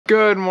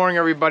Good morning,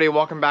 everybody.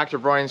 Welcome back to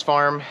Broyans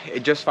farm.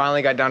 It just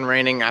finally got done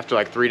raining after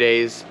like 3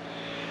 days.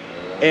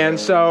 And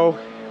so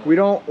we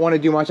don't want to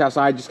do much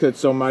outside just because it's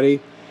so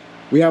muddy.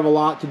 We have a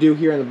lot to do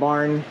here in the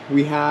barn.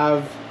 We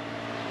have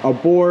a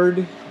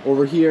board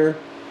over here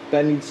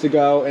that needs to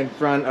go in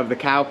front of the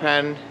cow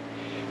pen.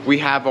 We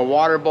have a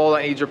water bowl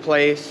that needs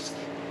replaced.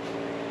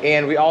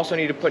 And we also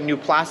need to put new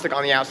plastic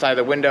on the outside of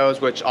the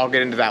windows, which I'll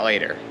get into that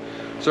later.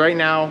 So right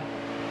now,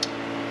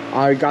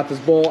 I got this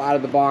bowl out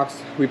of the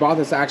box. We bought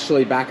this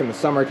actually back in the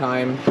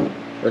summertime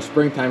or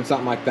springtime,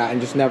 something like that,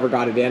 and just never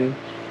got it in.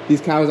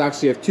 These cows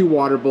actually have 2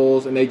 water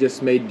bowls and they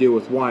just made do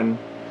with one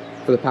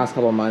for the past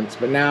couple of months.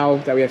 But now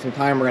that we have some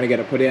time, we're gonna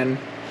get it put in.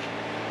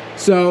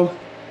 So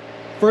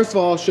first of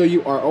all, I'll show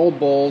you our old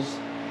bowls,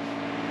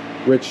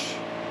 which,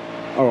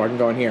 oh, I can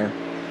go in here.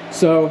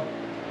 So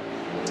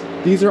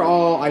these are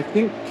all, I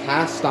think,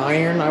 cast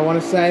iron, I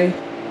wanna say.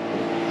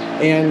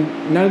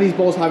 And none of these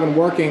bowls have been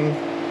working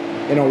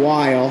in a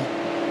while,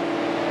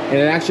 and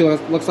it actually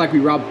looks like we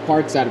robbed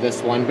parts out of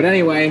this one. But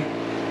anyway,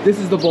 this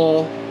is the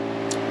bowl,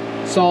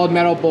 solid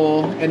metal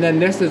bowl, and then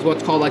this is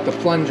what's called like the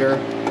plunger.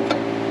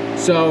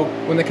 So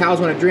when the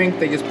cows want to drink,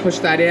 they just push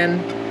that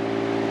in,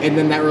 and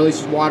then that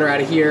releases water out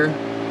of here,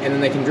 and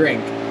then they can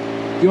drink.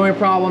 The only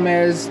problem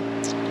is,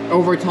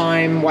 over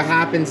time, what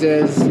happens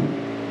is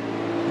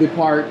the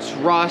parts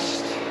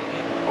rust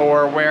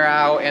or wear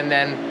out, and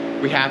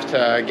then we have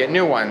to get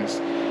new ones.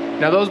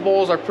 Now those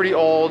bowls are pretty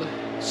old,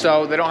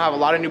 so they don't have a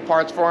lot of new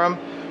parts for them,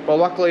 but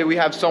luckily we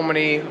have so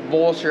many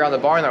bowls here on the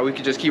barn that we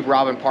could just keep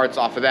robbing parts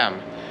off of them.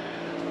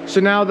 So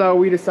now though,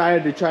 we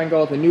decided to try and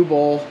go with a new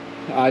bowl,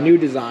 new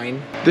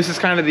design. This is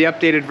kind of the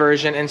updated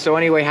version, and so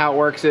anyway, how it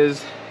works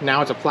is,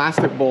 now it's a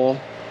plastic bowl.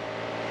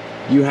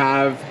 You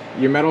have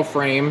your metal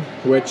frame,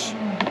 which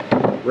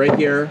right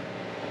here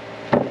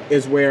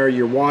is where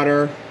your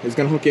water is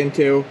gonna hook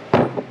into,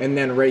 and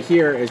then right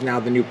here is now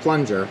the new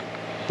plunger,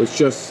 which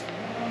just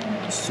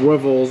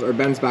swivels or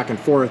bends back and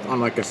forth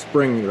on like a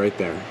spring right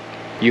there.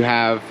 You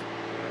have,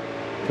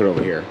 put it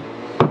over here,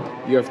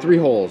 you have 3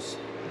 holes,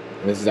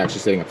 and this is actually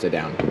sitting upside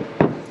down.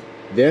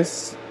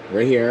 This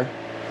right here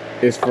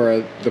is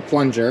for the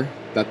plunger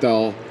that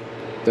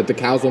the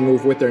cows will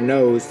move with their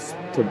nose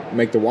to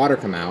make the water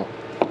come out,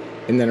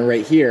 and then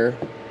right here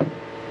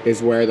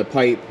is where the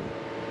pipe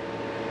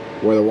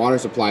where the water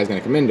supply is going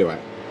to come into it.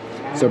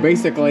 So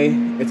basically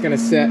it's going to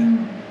sit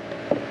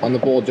on the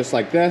bowl just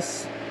like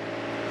this.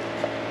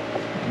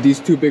 These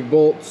 2 big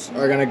bolts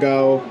are gonna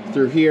go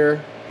through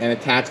here and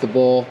attach the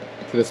bowl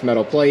to this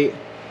metal plate.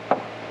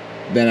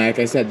 Then, like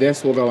I said,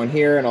 this will go in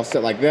here and it'll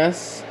sit like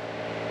this.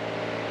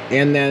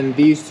 And then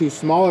these 2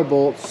 smaller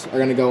bolts are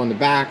gonna go in the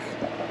back,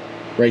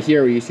 right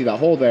here where you see that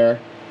hole there,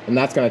 and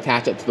that's gonna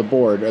attach it to the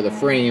board or the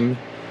frame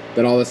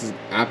that all this is,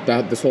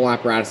 this whole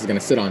apparatus is gonna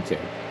sit onto.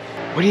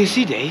 What do you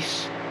see,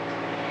 Dace?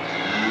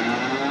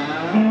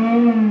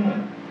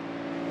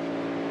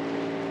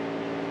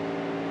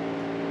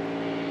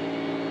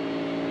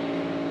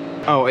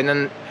 Oh, and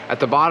then at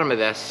the bottom of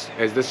this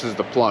is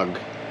the plug.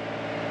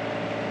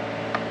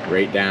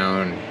 Right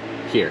down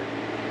here.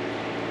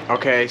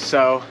 Okay,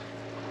 so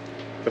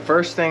the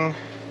first thing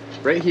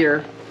right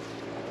here,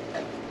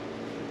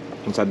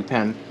 inside the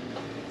pen,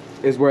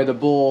 is where the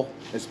bowl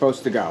is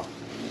supposed to go.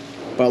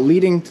 But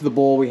leading to the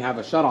bowl, we have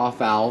a shutoff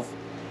valve,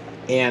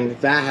 and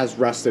that has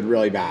rusted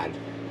really bad.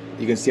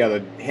 You can see how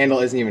the handle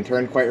isn't even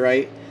turned quite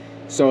right.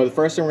 So the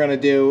first thing we're gonna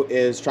do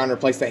is try and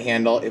replace the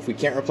handle. If we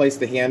can't replace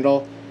the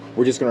handle,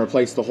 we're just gonna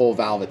replace the whole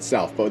valve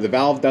itself, but the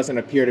valve doesn't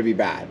appear to be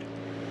bad.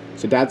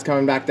 So Dad's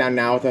coming back down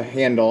now with a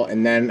handle,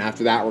 and then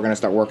after that, we're gonna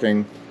start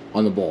working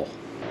on the bowl.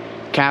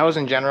 Cows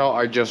in general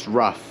are just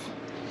rough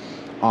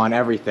on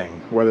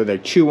everything, whether they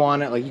chew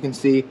on it, like you can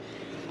see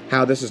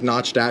how this is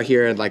notched out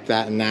here, like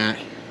that and that.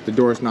 The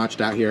door's notched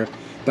out here.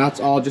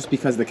 That's all just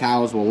because the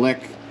cows will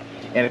lick,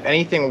 and if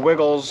anything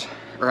wiggles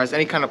or has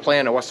any kind of play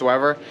in it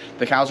whatsoever,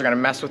 the cows are gonna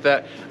mess with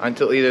it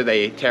until either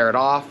they tear it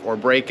off or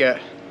break it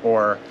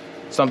or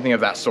something of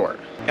that sort.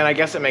 And I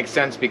guess it makes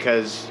sense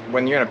because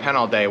when you're in a pen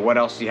all day, what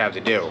else do you have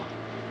to do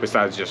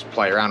besides just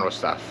play around with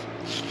stuff?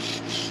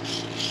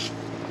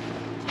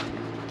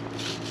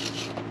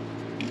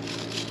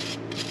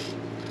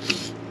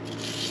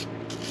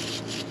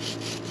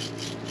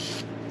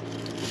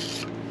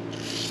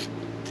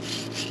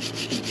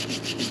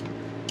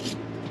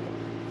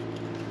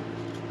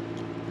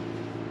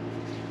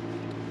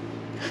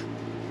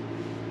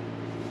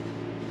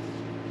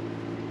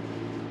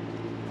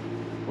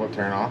 Will it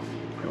turn off?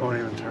 It won't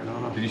even turn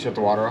off. Did you shut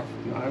the water off?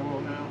 No, I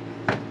will now.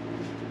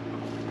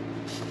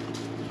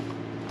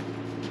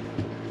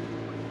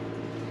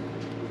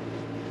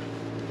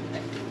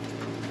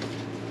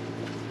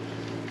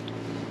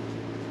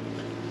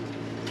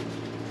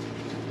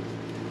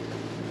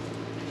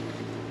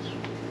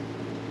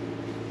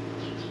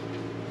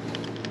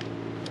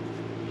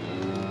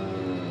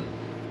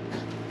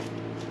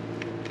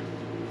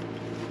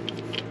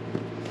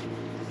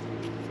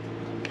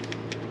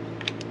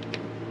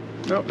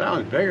 Nope, that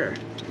one's bigger.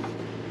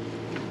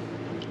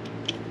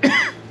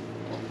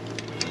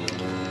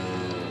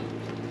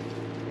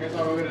 Guess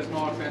I'll go get a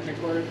small extension. That's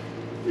recorded?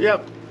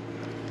 Yep.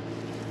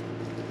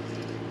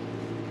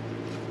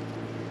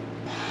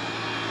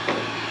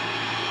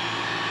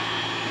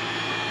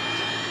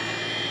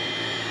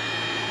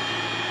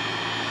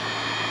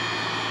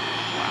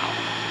 Wow.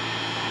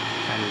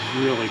 That is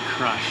really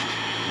crushed.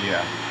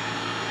 Yeah.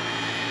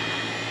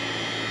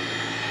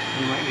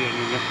 We might need a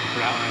new nipple for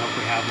that one. I hope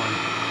we have one.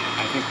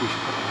 I think we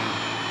should put one in.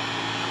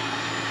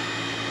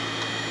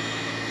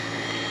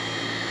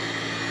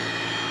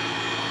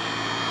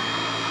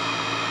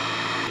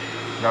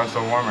 No, it's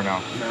still warmer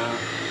now. No,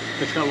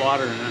 it's got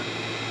water in it.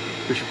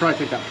 We should probably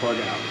take that plug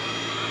out.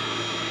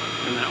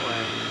 In that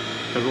way.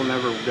 Because we'll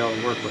never be able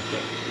to work with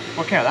it.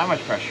 Well, can't have that much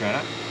pressure in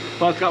it.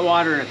 Well, it's got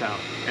water in it though.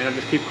 And it'll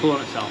just keep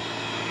cooling itself.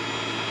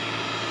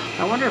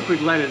 I wonder if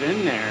we'd let it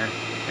in there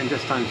and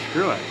just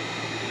unscrew it.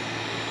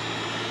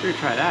 We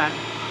could try that.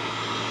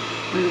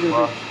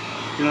 Well,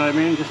 you know what I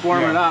mean? Just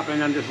warm yeah. it up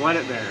and then just let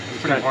it there.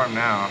 It's pretty warm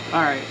now.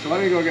 Alright, so let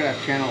me go get a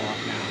channel lock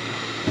now.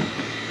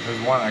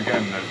 There's one,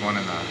 again, there's one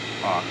in the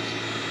box.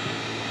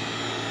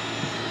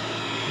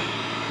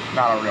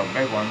 Not a real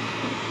big one.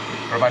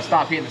 But if I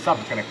stop heating this up,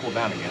 it's going to cool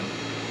down again.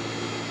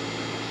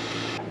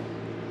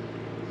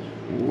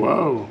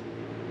 Whoa.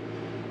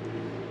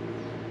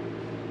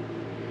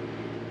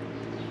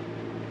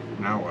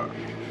 Now what?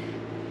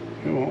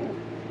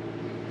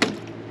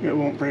 It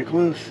won't break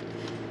loose.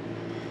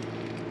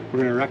 We're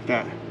going to wreck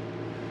that.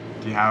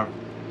 Do you have?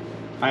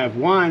 I have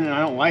one and I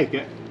don't like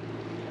it.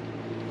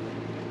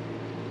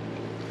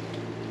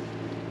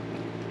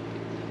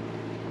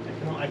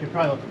 I could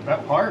probably look a bit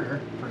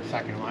harder for a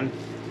second one.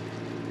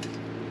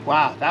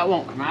 Wow, that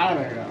won't come out of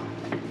there though.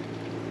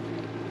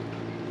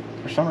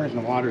 For some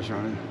reason the water's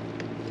running.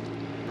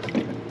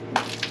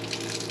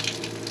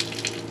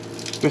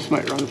 This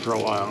might run for a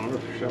while. I wonder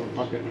if we should have a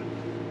bucket.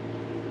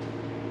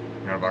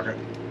 You got a bucket?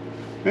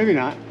 Maybe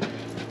not.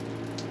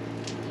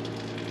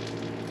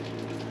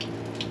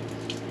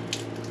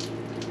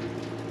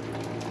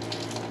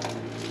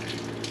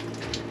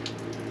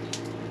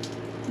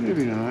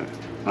 Maybe not.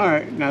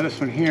 Alright, now this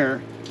one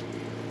here.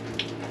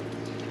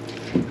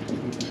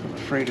 I'm so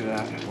afraid of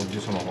that. We'll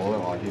just want to hold it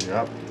while I heat it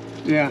up.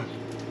 Yeah.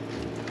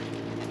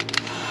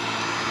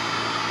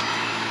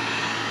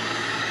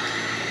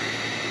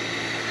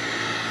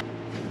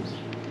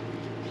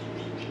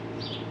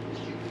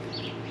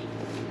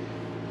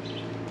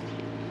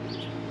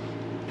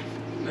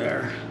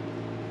 There.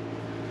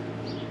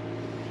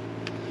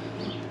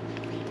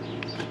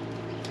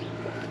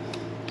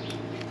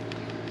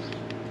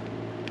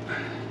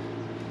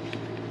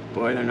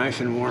 Boy, they're nice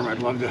and warm. I'd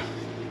love to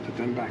put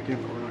them back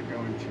in, but we're not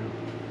going to.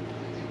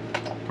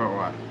 Put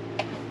what?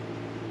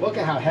 Look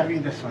at how heavy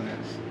this one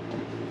is.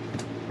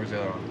 Where's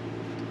the other one?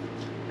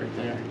 Right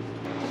there.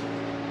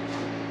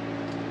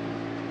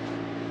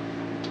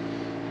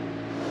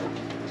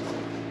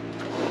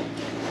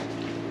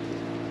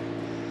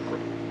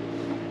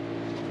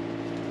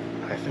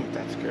 I think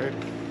that's good.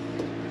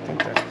 I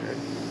think that's good.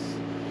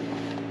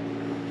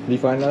 Did you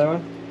find another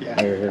one? Yeah.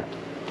 Oh, here.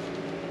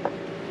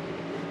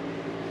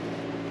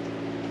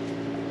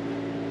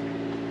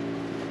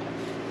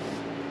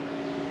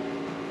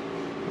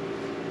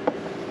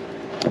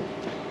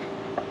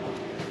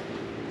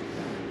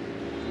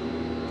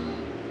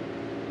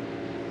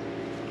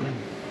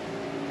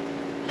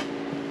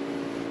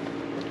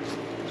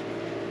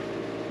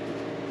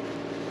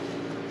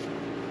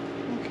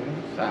 Okay,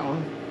 that's that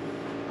one.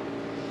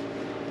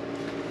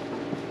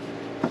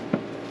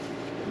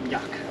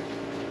 Yuck.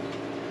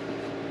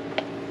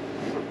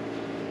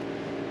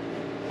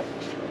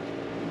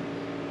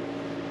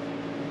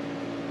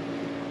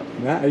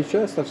 Matt, are you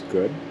sure that stuff's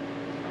good?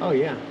 Oh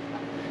yeah.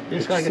 You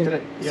just gotta get to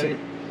the.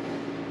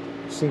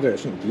 Seems like it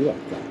shouldn't be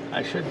like that.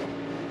 I should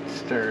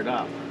stir it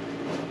up.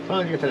 As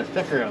long as you get to the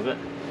thicker of it.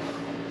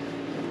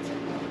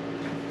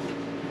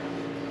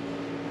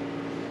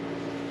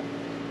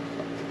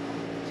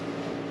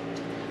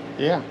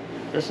 Yeah,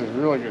 this is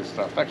really good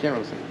stuff. That camera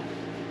was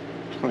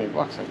 $20,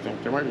 I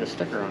think. There might be a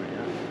sticker on it,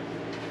 yeah.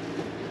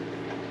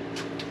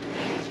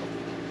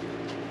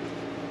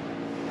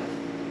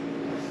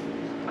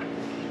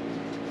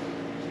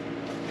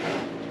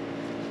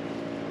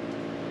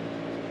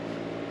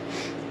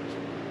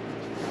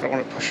 I don't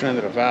want it pushing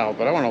into the valve,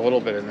 but I want a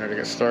little bit in there to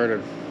get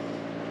started.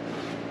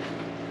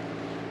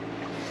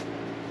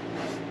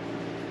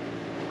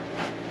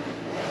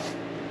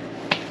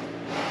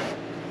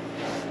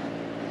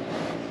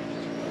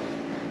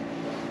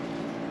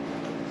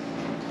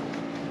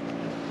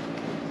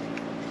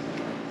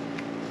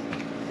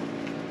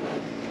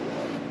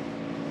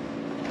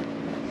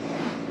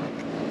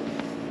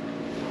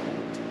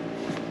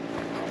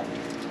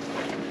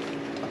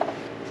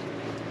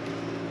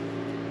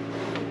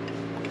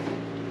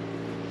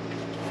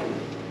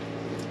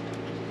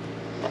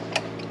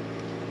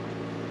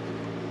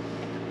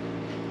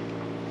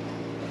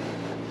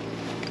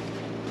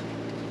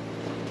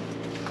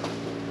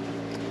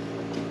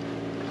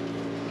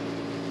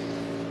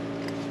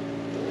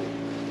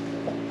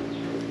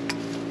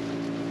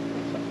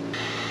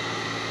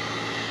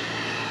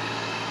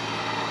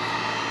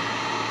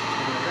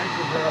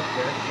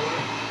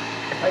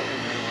 Tightening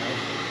anyway.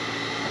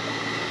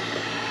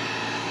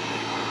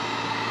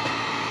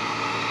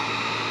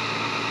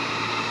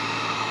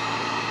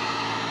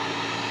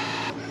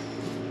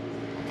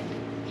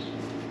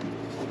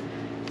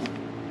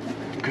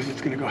 Because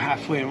it's going to go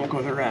halfway and won't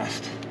go the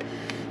rest.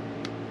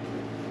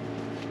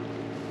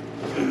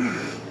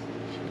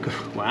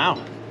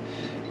 Wow.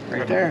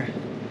 Right there.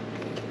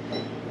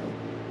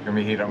 Can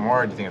we heat up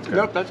more, or do you think it's good?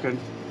 Nope, that's good.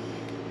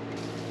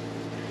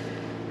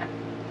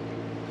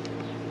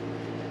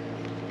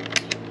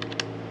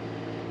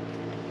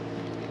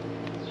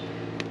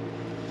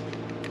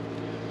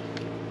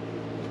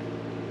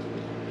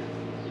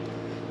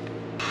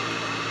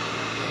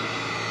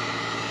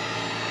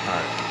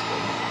 Alright, that's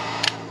good.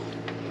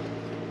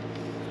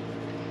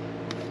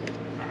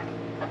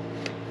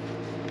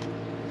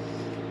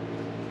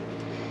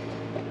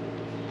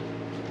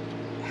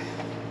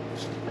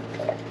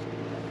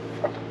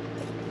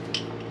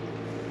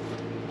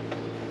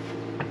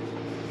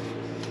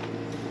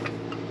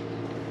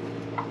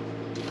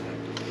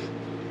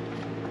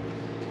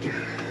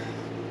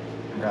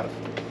 Got it.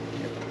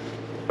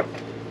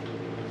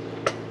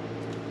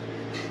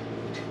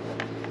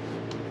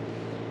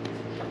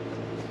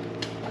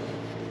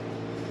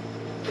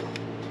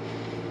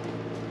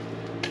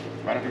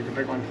 I don't think the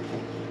big one.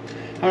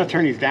 I'm going to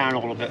turn these down a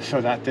little bit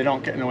so that they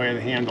don't get in the way of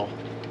the handle.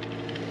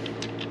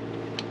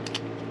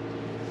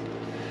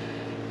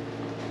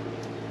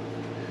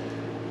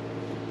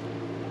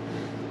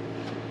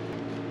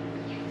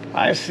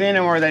 I've seen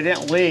them where they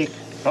didn't leak,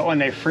 but when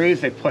they freeze,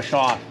 they push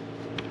off.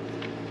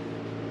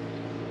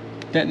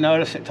 Didn't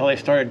notice it till they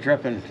started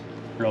dripping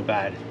real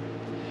bad.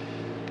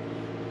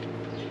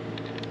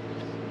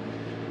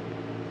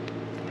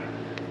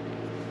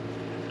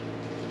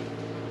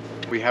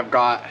 We have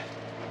got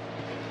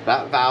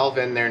that valve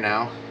in there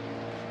now.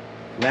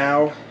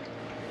 Now,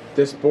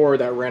 this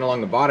board that ran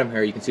along the bottom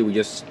here, you can see we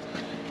just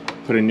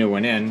put a new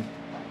one in,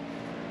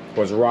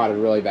 was rotted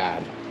really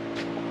bad.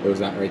 It was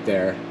that right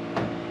there,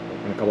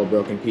 and a couple of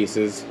broken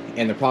pieces.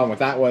 And the problem with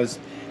that was,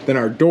 then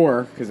our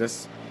door, because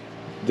this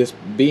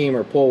beam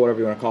or pole, whatever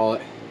you want to call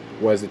it,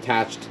 was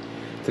attached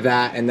to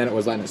that, and then it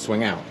was letting it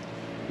swing out.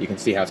 You can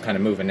see how it's kind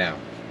of moving now.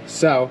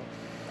 So,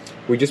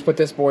 we just put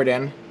this board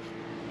in,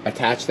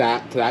 attach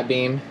that to that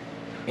beam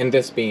and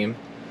this beam.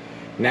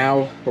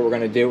 Now what we're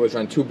going to do is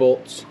run 2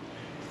 bolts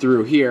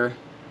through here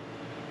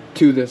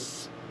to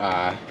this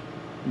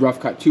rough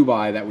cut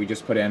 2x that we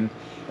just put in,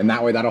 and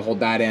that way that'll hold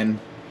that in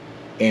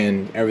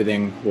and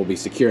everything will be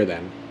secure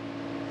then.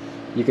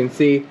 You can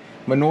see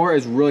manure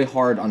is really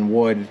hard on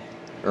wood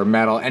or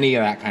metal, any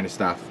of that kind of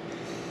stuff.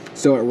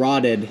 So it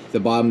rotted the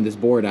bottom of this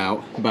board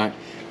out, but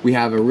we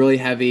have a really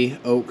heavy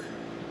oak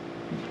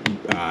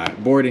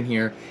board in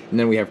here, and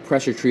then we have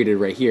pressure treated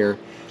right here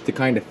to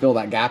kind of fill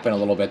that gap in a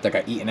little bit that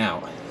got eaten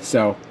out.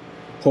 So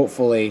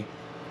hopefully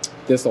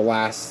this will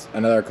last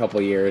another couple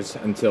of years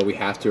until we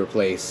have to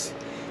replace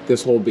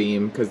this whole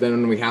beam, because then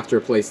when we have to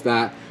replace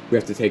that, we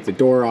have to take the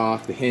door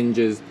off, the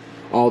hinges,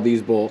 all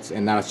these bolts,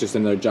 and that's just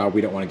another job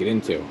we don't want to get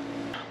into.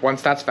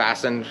 Once that's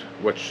fastened,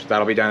 which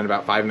that'll be done in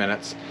about 5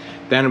 minutes,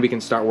 then we can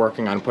start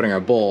working on putting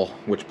our bowl,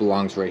 which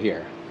belongs right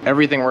here.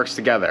 Everything works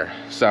together.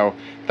 So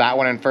that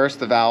one in first,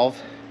 the valve,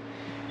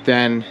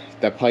 then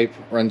the pipe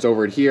runs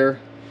over here,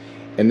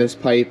 and this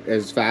pipe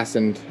is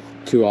fastened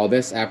to all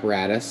this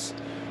apparatus,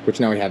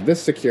 which now we have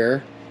this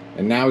secure,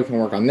 and now we can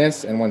work on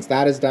this, and once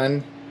that is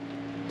done,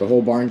 the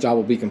whole barn job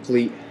will be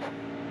complete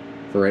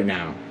for right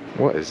now.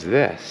 What is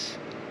this?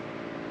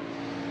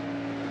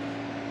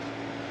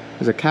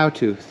 There's a cow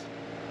tooth.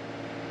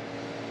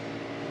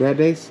 Yeah,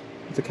 Dace?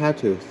 It's a cow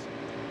tooth.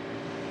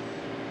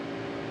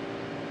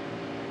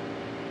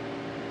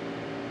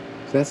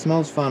 That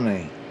smells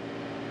funny.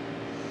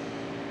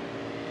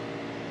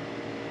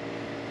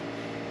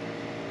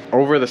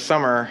 Over the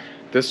summer,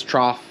 this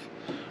trough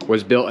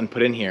was built and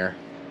put in here,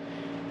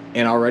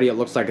 and already it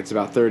looks like it's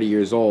about 30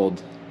 years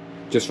old,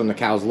 just from the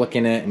cows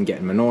licking it and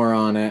getting manure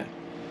on it.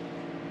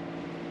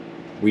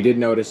 We did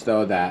notice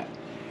though that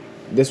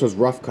this was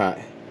rough cut,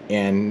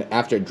 and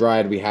after it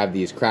dried we have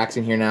these cracks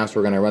in here now, so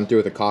we're going to run through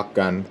with a caulk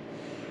gun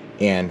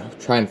and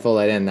try and fill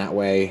that in, that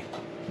way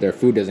their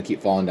food doesn't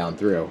keep falling down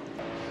through.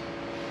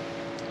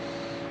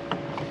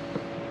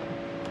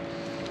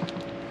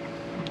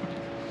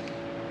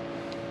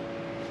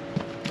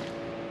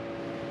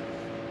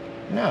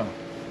 No.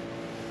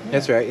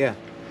 That's right, yeah.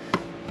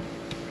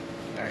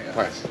 Alright,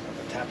 Right.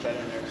 I'll tap that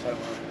in there because I don't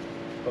want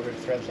to over the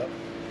threads up.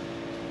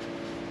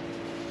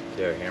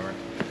 Do you have a hammer?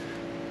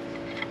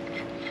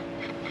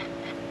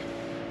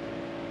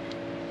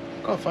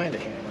 Go find a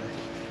hammer.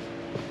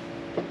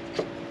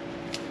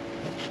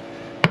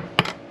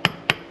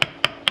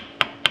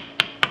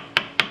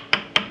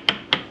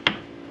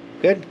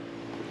 Good?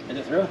 Is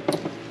it through?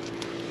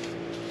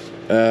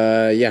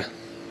 Yeah.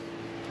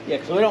 Yeah,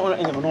 because we don't want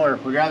it in the manure.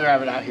 We'd rather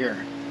have it out here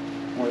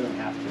more than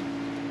have to.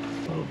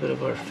 A little bit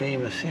of our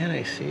famous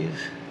anti-seize.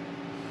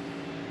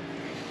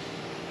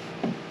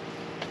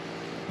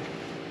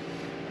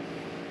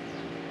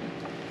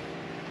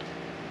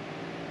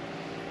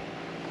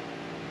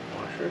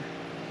 Washer.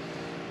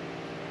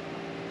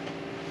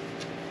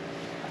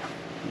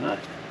 nut.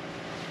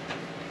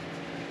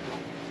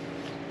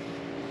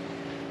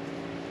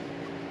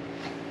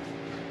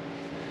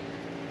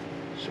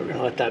 So we're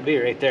gonna let that be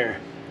right there.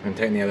 And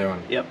tighten the other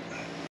one. Yep.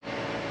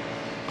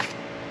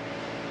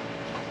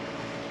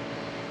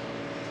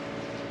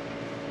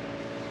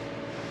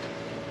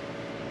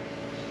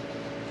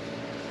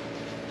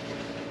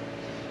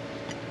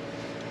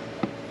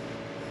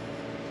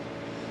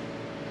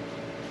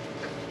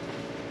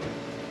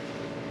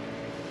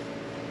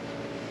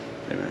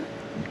 Wait a minute.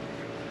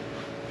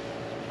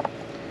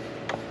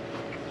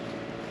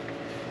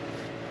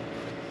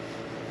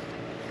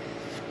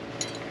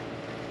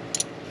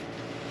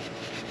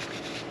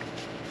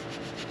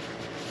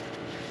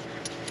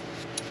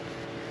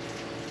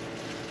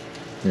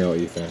 I'll let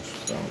you finish,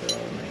 so I'll get all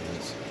in my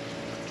hands.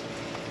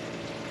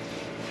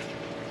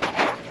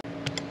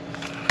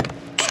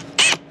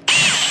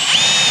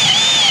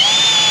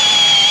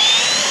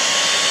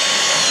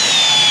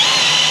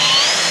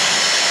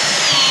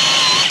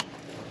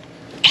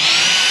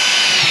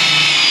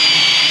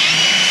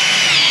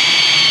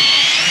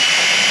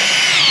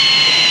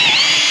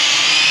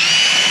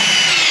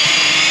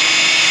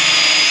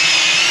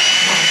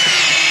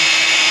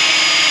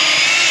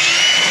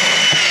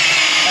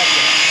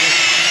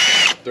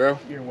 Through?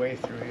 You're way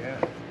through, yeah.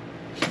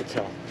 You can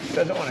tell.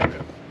 Doesn't want to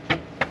go.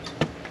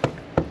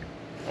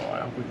 Oh,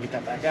 I hope we can get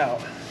that back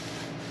out.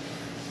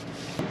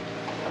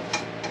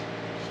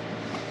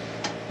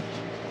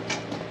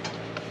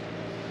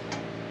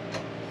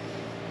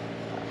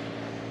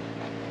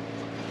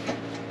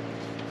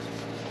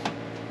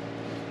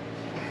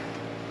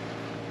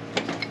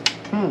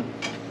 You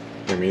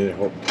want me to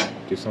help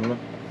do something?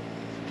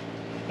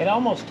 It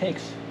almost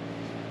takes.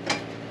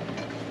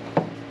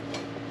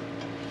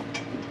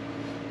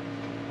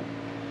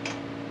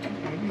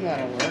 Maybe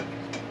that'll work.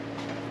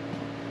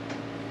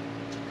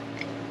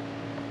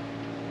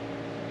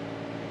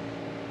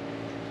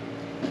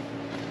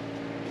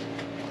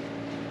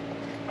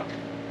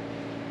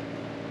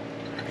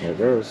 There it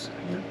goes.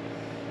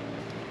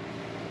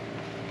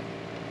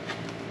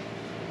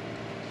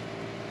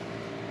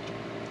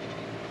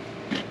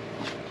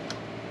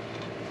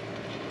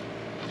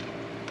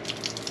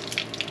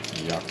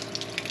 Yuck.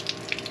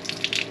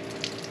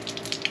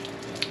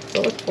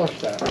 So let's flush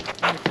that.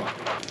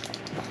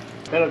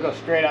 It'll go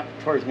straight up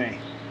towards me.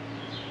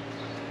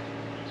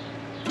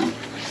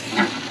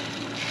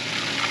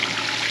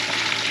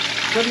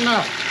 Good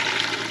enough.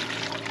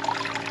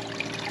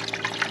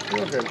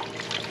 Real good.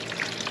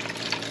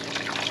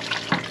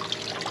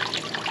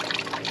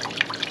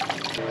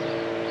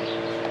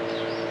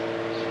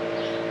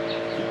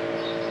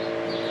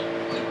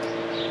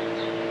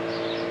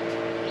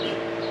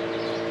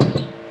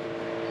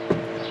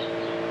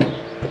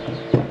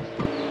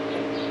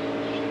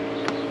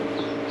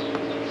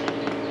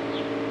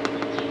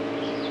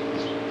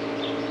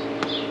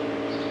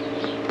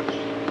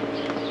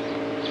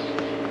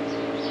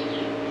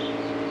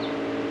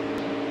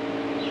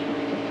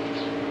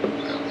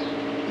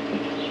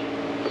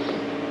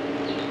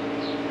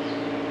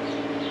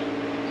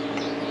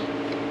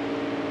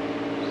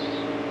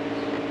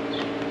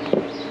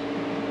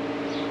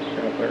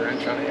 Gonna put a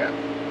wrench on it yet.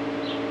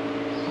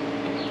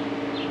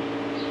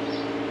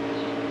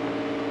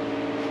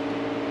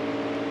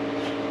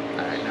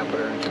 Alright, now put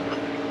a wrench on it.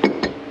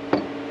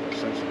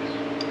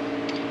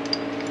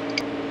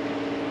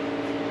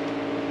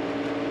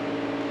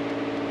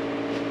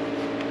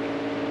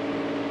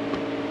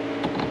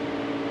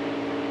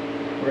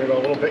 We're gonna go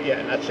a little bit yet,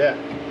 and that's it.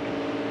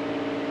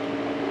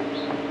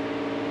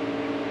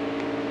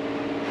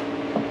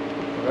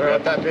 We're gonna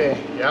let that be.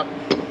 Yep.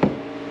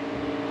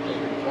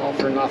 All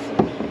for nothing.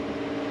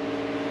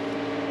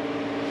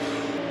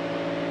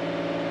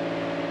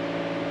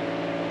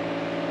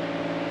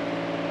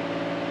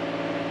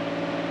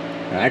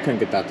 And I couldn't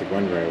get that to go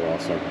in very well,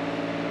 so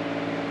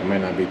it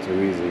might not be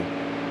too easy.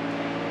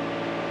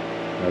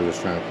 I was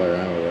just trying to play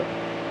around with it. I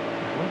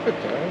hope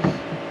it does.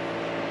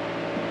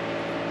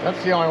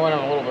 That's the only one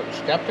I'm a little bit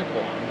skeptical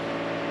on.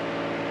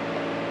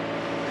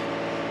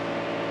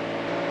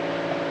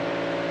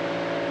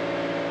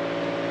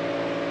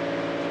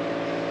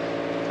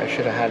 I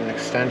should have had an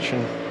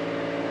extension.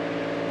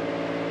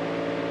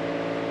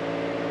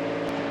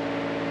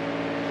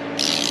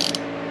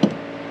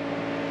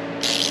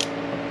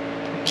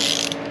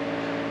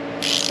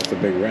 It's a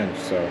big wrench,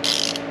 so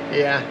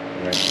Yeah.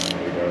 the wrench can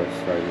really go as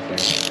far as you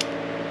think.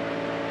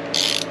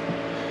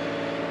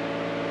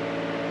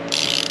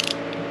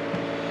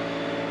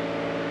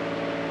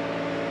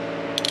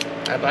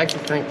 I'd like to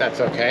think that's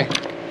okay.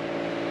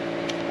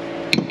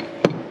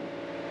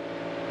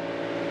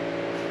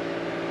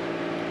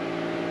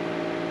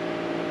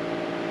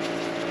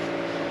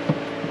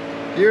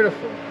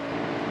 Beautiful.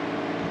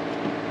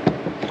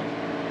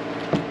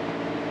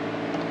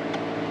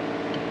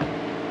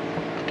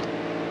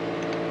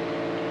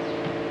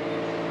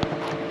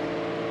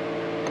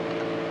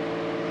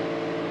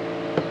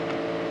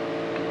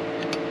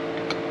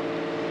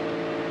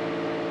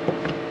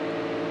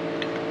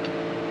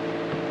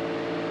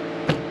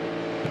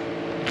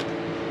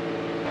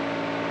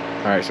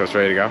 All right, so it's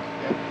ready to go?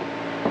 Yep.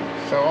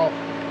 So I'll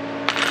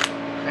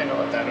kind of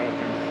let that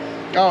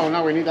open. Oh,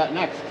 no, we need that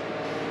next.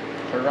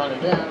 So run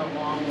it in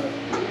along with...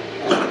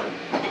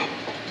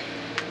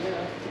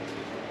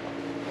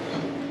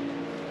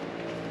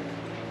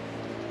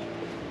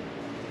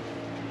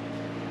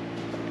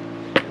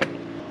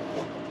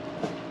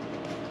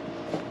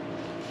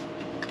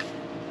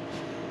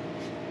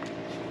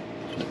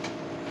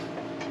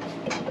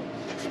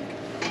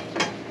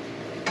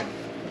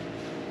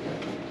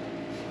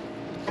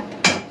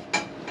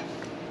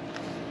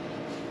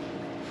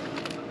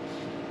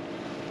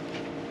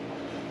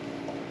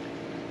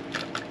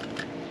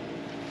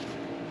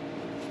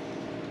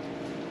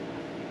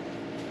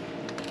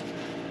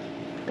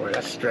 Boy,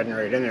 that's threading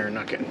right in there and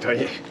not getting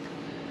tight.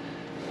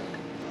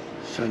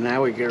 So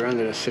now we get around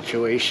to the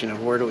situation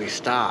of where do we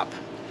stop?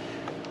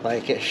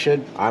 Like it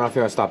should... I don't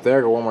think I'll stop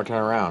there. Go one more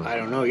turn around. I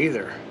don't know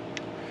either.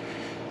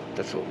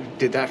 That's what we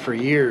did that for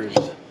years.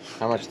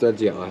 How much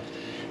threads you got left?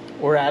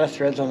 We're out of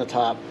threads on the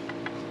top.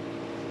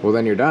 Well,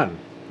 then you're done.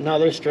 No,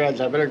 there's threads.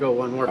 I better go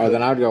one more. Oh,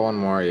 then I would go one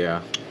more,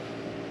 yeah.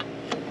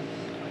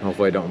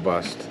 Hopefully I don't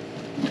bust.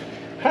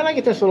 How did I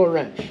get this little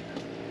wrench?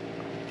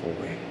 Oh,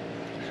 wait.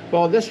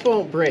 Well, this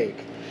won't break,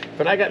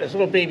 but I got this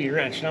little baby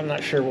wrench and I'm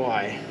not sure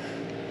why.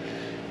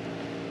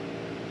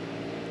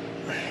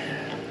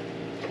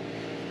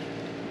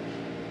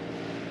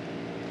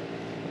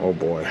 Oh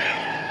boy.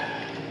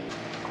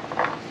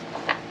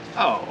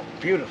 Oh,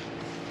 beautiful.